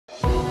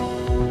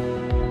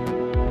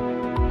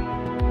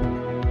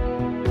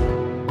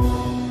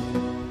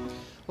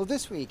Well,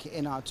 this week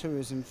in our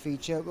tourism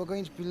feature, we're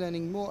going to be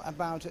learning more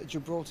about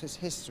Gibraltar's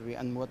history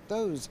and what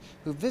those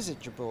who visit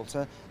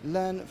Gibraltar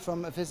learn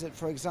from a visit,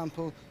 for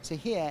example, to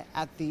here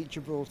at the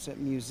Gibraltar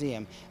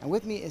Museum. And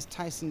with me is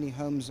Tyson Lee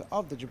Holmes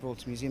of the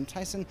Gibraltar Museum.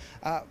 Tyson,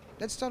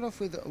 let's start off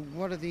with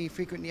what are the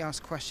frequently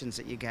asked questions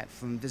that you get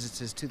from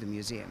visitors to the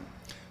museum?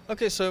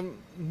 Okay, so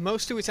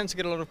mostly we tend to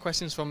get a lot of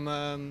questions from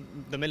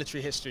the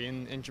military history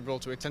in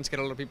Gibraltar. We tend to get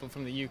a lot of people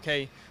from the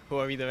UK who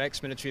are either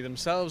ex-military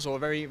themselves or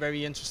very,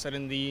 very interested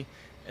in the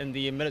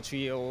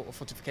military or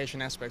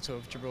fortification aspect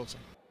of Gibraltar.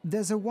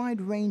 There's a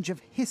wide range of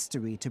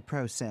history to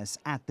process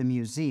at the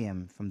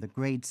museum, from the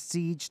Great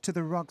Siege to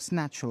the Rock's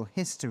natural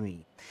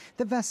history,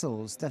 the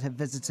vessels that have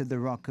visited the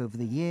Rock over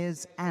the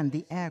years and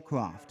the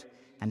aircraft,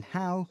 and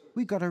how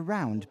we got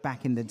around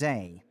back in the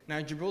day.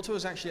 Now, Gibraltar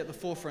was actually at the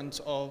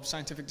forefront of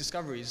scientific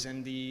discoveries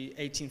in the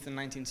 18th and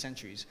 19th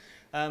centuries.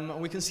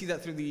 We can see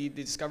that through the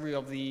discovery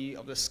of the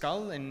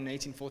skull in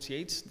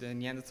 1848, the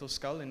Neanderthal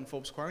skull in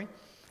Forbes Quarry.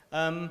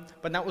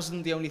 But that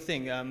wasn't the only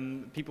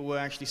thing. People were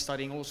actually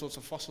studying all sorts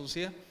of fossils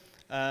here,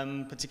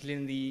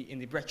 particularly in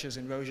the breccias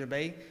in Roja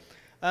Bay.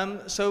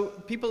 So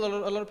a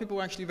lot of people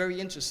were actually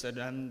very interested.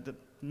 The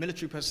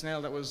military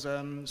personnel that was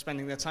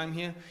spending their time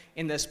here,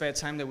 in their spare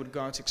time they would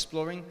go out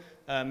exploring,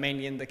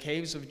 mainly in the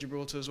caves of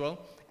Gibraltar as well.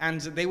 And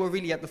they were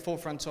really at the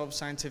forefront of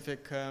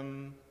scientific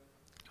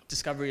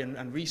discovery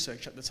and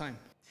research at the time.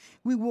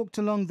 We walked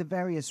along the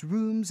various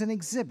rooms and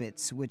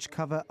exhibits which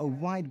cover a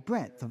wide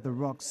breadth of the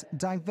Rock's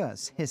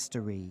diverse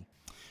history.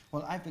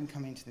 Well, I've been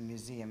coming to the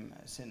museum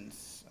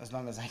since as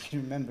long as I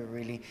can remember,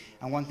 really,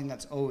 and one thing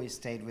that's always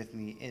stayed with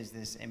me is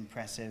this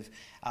impressive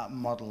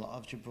model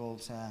of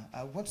Gibraltar.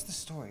 What's the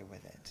story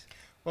with it?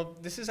 Well,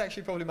 this is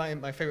actually probably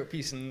my favorite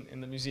piece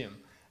in the museum.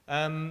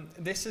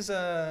 This is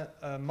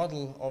a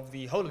model of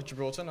the whole of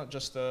Gibraltar, not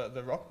just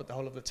the Rock, but the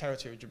whole of the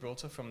territory of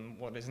Gibraltar, from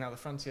what is now the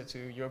frontier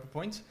to Europa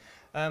Point.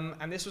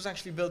 And this was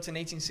actually built in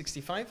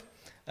 1865.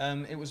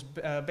 It was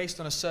based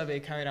on a survey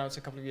carried out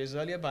a couple of years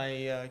earlier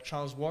by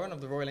Charles Warren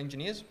of the Royal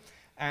Engineers.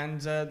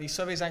 And the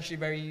survey is actually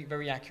very,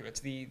 very accurate.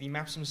 The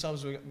maps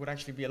themselves would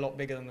actually be a lot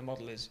bigger than the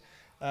model is.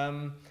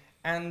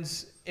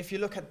 And if you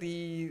look at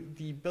the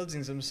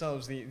buildings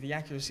themselves, the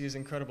accuracy is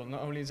incredible.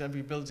 Not only is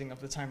every building of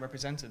the time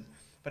represented,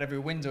 but every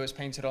window is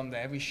painted on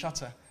there, every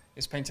shutter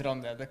is painted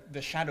on there,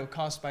 the shadow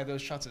cast by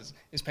those shutters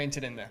is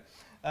painted in there.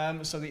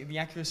 So the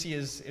accuracy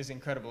is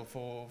incredible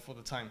for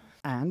the time.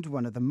 And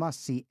one of the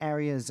must-see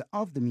areas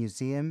of the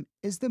museum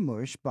is the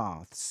Moorish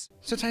Baths.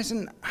 So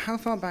Tyson, how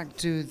far back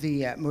do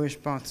the Moorish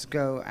Baths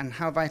go, and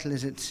how vital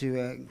is it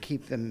to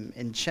keep them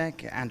in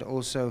check and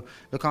also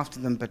look after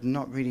them but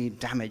not really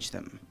damage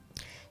them?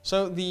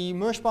 So the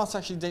Moorish Baths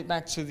actually date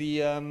back to the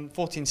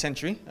 14th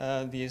century,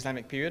 the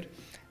Islamic period.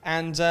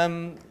 And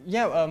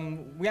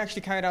we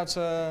actually carried out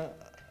a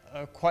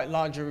quite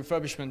larger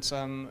refurbishment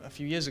a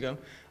few years ago.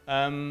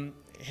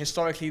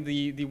 Historically,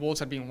 the walls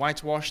had been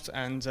whitewashed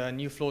and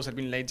new floors had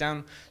been laid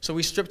down. So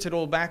we stripped it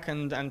all back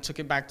and took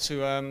it back to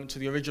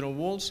the original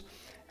walls.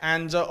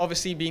 And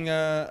obviously, being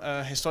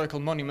a historical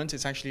monument,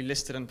 it's actually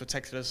listed and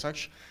protected as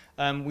such.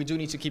 We do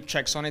need to keep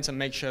checks on it and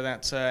make sure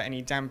that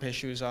any damp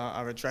issues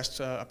are addressed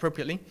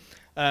appropriately.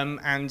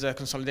 And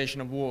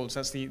consolidation of walls,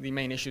 that's the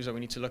main issues that we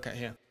need to look at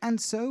here. And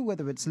so,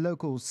 whether it's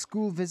local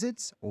school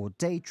visits or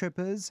day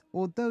trippers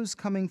or those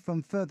coming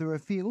from further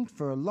afield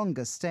for a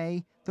longer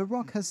stay, the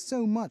Rock has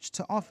so much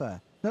to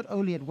offer, not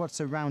only at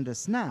what's around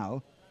us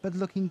now, but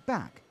looking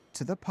back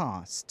to the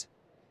past.